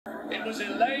It was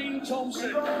Elaine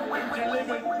Thompson who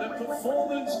delivered the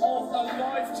performance of a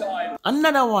lifetime.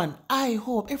 Another one. I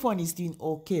hope everyone is doing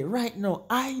okay. Right now,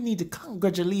 I need to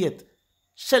congratulate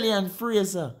Shelly-Ann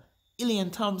Fraser,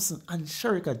 Elaine Thompson, and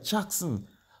Sha'Carri Jackson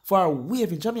for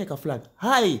waving Jamaica flag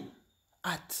high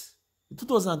at the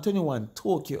 2021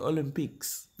 Tokyo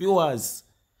Olympics. Viewers,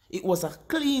 it was a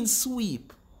clean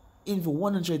sweep in the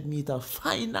 100-meter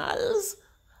finals.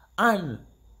 And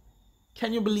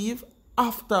can you believe,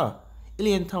 after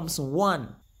Elaine Thompson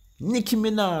won, Nicki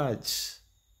Minaj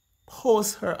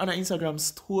posts her on her Instagram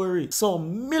story. So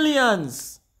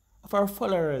millions of our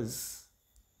followers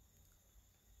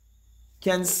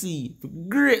can see the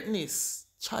greatness,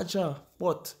 Chaja.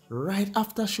 But right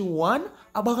after she won,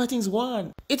 a bag of things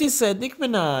won. It is said Nicki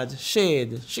Minaj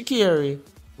shared Sha'Carri,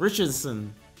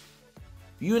 Richardson,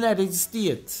 United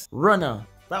States runner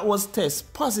that was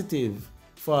test positive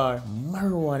for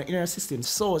marijuana in her system,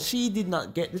 so she did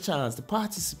not get the chance to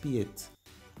participate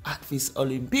at this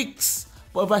Olympics.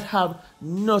 But that have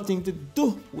nothing to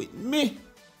do with me.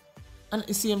 And at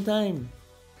the same time,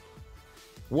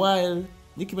 while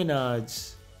Nicki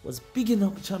Minaj was bigging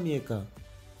up Jamaica,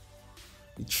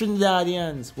 the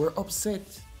Trinidadians were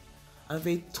upset and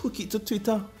they took it to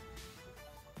Twitter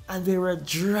and they were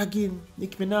dragging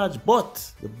Nicki Minaj.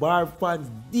 But the bar fans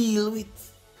deal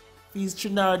with these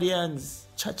Trinidadians.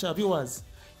 Cha-cha, viewers,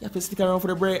 you have to stick around for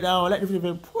the breakdown. Like, it's very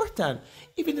important.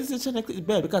 Even if it's trying to click the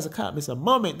bell, because I can't miss a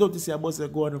moment. Don't you see a bus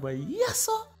going over? Yes,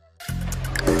 sir.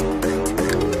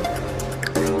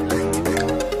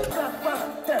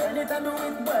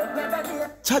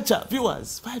 Cha-cha,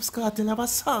 viewers, Vybz Kartel have a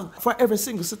song for every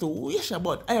single situation,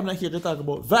 but I am not here to talk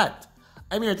about that.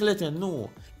 I'm here to let you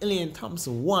know Elaine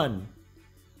Thompson won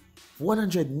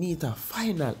 100-meter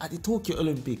final at the Tokyo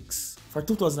Olympics for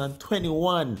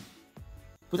 2021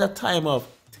 with a time of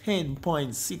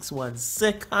 10.61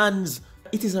 seconds.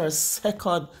 It is her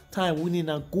second time winning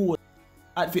a gold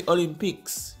at the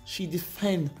Olympics. She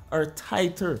defends her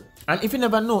title. And if you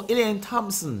never know, Elaine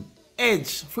Thompson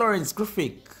edged Florence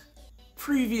Griffith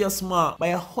previous mark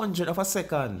by 100 of a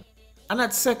second. And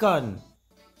at second,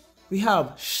 we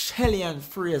have Shelly-Ann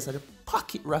Fraser, the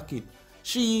pocket rocket.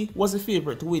 She was the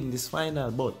favorite to win this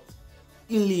final, but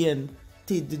Elaine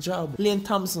did the job. Elaine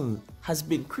Thompson has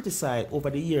been criticized over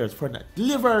the years for not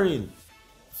delivering.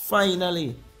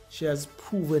 Finally, she has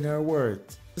proven her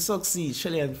worth to succeed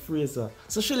Shelly-Ann Fraser.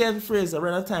 So Shelly-Ann Fraser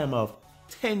ran a time of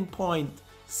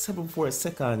 10.74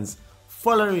 seconds,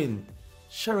 following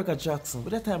Sha'Carri Jackson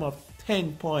with a time of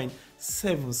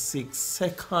 10.76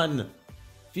 seconds.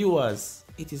 Viewers,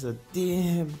 it is a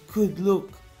damn good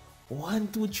look. 1,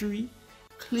 2, 3,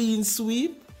 clean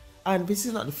sweep. And this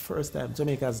is not the first time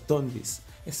Jamaica has done this,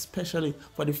 especially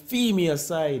for the female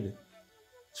side.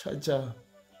 Chaja,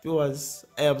 viewers,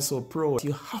 I am so proud.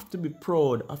 You have to be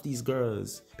proud of these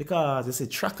girls because they say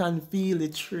track and field, the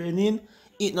training,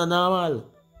 it not normal,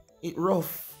 it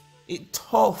rough, it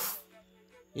tough,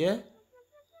 yeah?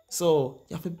 So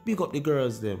you have to big up the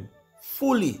girls them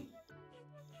fully.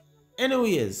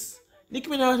 Anyways, Nicki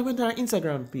Minaj went on her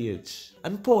Instagram page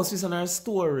and posted this on her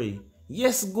story.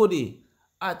 Yes, goody.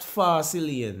 At Fast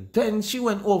Elaine. Then she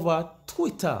went over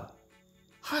Twitter.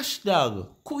 Hashtag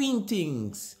Queen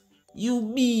Things. You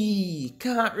be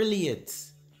can't relate.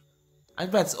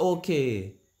 And that's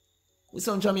okay. With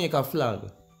some Jamaica flag.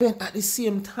 Then at the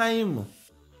same time,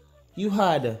 you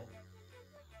had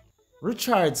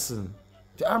Richardson,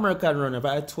 the American runner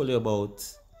that I told you about,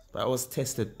 that was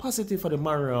tested positive for the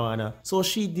marijuana. So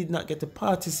she did not get to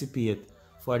participate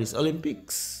for this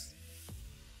Olympics.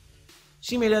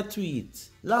 She made a tweet,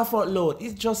 laugh out loud,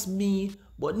 it's just me,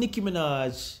 but Nicki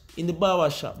Minaj in the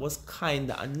barber shop was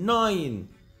kinda annoying,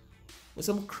 with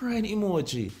some crying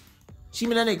emoji. She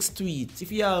made a next tweet,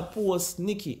 if y'all post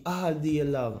Nicki all day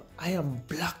long, I am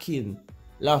blocking,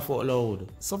 laugh out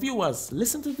loud. So viewers,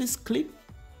 listen to this clip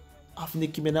of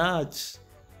Nicki Minaj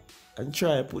and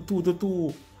try put 2 to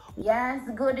 2. Yes,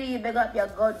 goody, big up your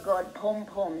good pum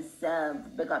self,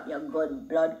 big up your good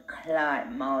blood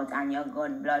clot mouth and your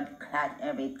good blood clot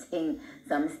everything.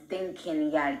 Some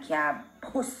stinking y'all can't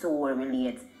pussy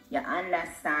relate, you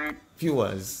understand?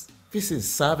 Viewers, this is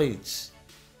savage.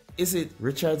 Is it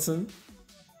Richardson,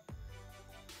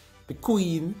 the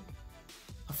queen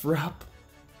of rap,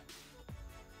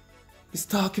 is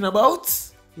talking about?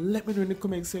 Let me know in the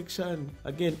comment section.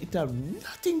 Again, it has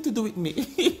nothing to do with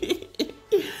me.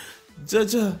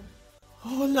 Jaja,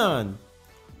 hold on.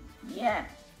 Yeah.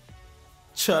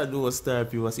 Chad was star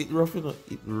viewers. It rough, you know,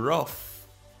 it rough.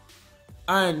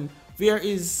 And there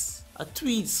is a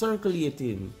tweet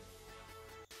circulating,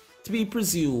 to be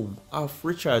presumed, of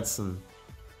Richardson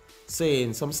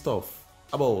saying some stuff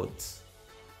about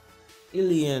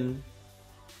Elaine,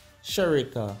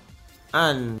 Sharika,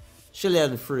 and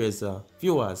Shelley Fraser.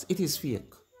 Viewers, it is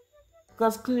fake.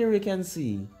 Because clearly you can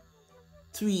see,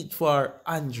 tweet for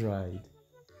Android.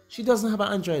 She doesn't have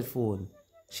an Android phone.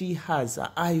 She has an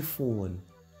iPhone.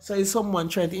 So it's someone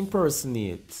trying to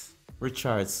impersonate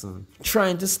Richardson,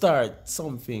 trying to start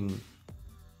something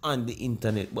on the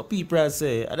internet. But people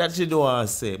say, that she don't want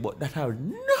to say, but that have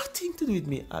nothing to do with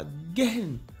me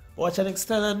again. Watch the next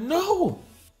time and no.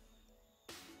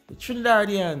 The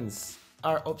Trinidadians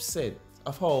are upset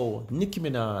of how Nicki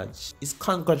Minaj is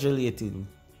congratulating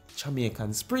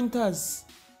Jamaican sprinters.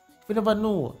 If you never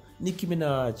know, Nicki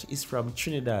Minaj is from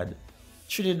Trinidad.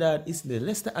 Trinidad is the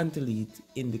Lesser Antilles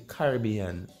in the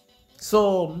Caribbean.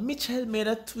 So Mitchell made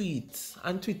a tweet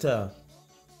on Twitter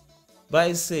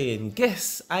by saying,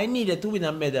 guess I needed to win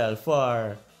a medal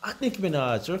for Nicki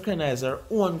Minaj to recognize her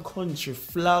own country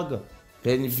flag.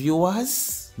 Then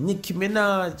viewers, Nicki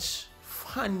Minaj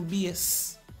fan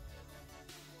base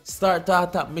start to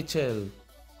attack Mitchell.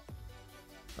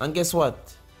 And guess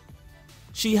what?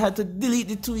 She had to delete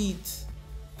the tweet,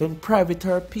 then private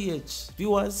her page.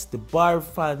 Viewers, the bar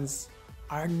fans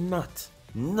are not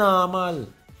normal.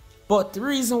 But the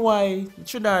reason why the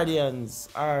Trinidadians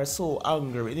are so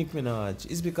angry with Nicki Minaj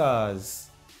is because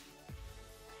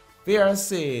they are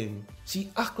saying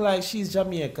she act like she's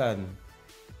Jamaican,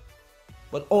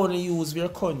 but only use their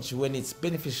country when it's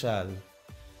beneficial.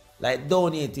 Like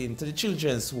donating to the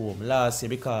children's home last year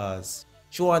because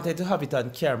she wanted to have it on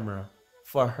camera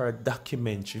for her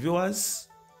documentary. Viewers,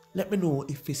 let me know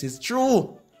if this is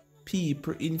true.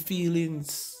 People in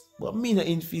feelings, but me not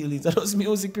in feelings. I just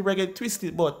music people get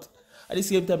twisted, but at the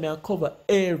same time I cover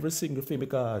every single thing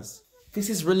because this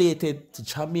is related to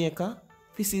Jamaica.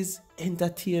 This is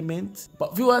entertainment.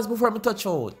 But viewers, before I touch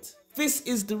out, this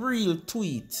is the real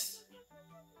tweet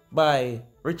by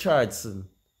Richardson.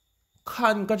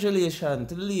 Congratulations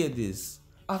to the ladies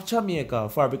of Jamaica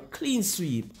for the clean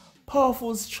sweep,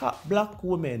 powerful strap black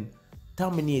women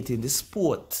dominating the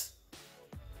sport.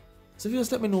 So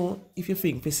just let me know if you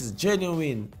think this is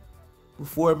genuine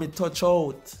before me touch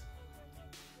out.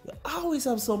 You always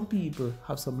have some people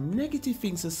have some negative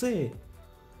things to say.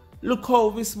 Look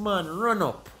how this man run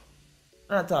up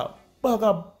at a bag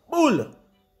of bull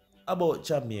about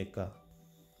Jamaica.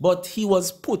 But he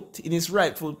was put in his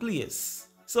rightful place.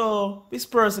 So this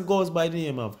person goes by the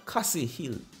name of Cassie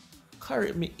Hill.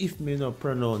 Correct me if me not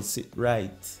pronounce it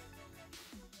right.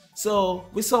 So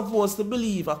we're supposed to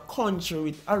believe a country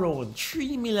with around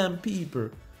 3 million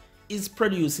people is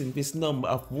producing this number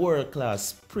of world-class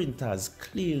sprinters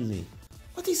clearly.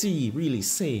 What is he really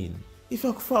saying? If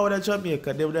I forward to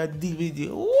Jamaica, they would have DVD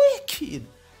wicked.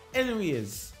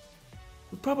 Anyways,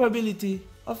 the probability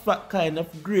of that kind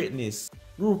of greatness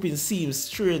grouping seems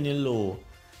strangely low.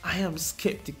 I am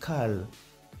skeptical.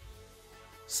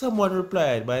 Someone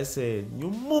replied by saying,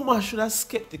 your mama should have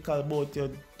skeptical about your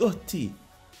dirty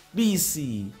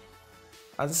BC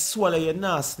and swallow your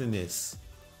nastiness.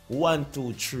 1,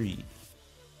 2, 3.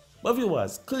 But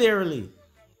viewers, clearly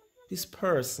this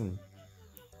person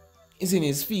is in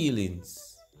his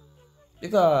feelings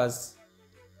because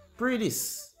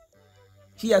pre-this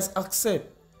he has accepted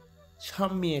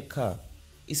Jamaica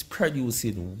is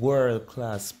producing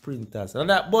world-class sprinters and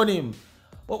that burn him.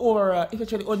 But over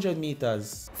eventually 100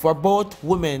 meters for both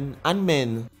women and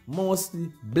men,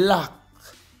 mostly black,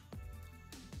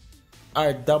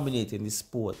 are dominating the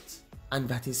sport, and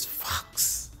that is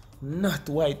facts, not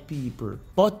white people.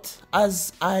 But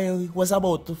as I was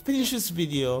about to finish this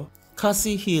video,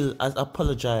 Cassie Hill has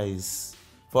apologized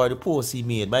for the post he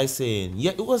made by saying,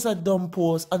 yeah, it was a dumb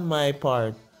post on my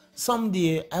part.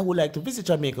 Someday I would like to visit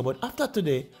Jamaica, but after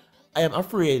today I am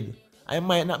afraid I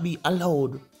might not be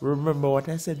allowed. Remember what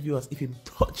I said, viewers, if you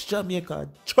touch Jamaica,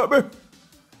 trouble.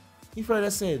 He further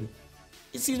said,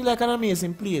 it seems like an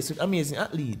amazing place with amazing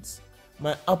athletes.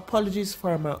 My apologies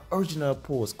for my original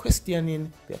post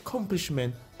questioning the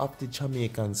accomplishment of the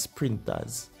Jamaican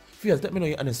sprinters. Viewers, let me know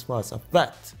your honest thoughts of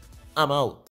that. I'm out.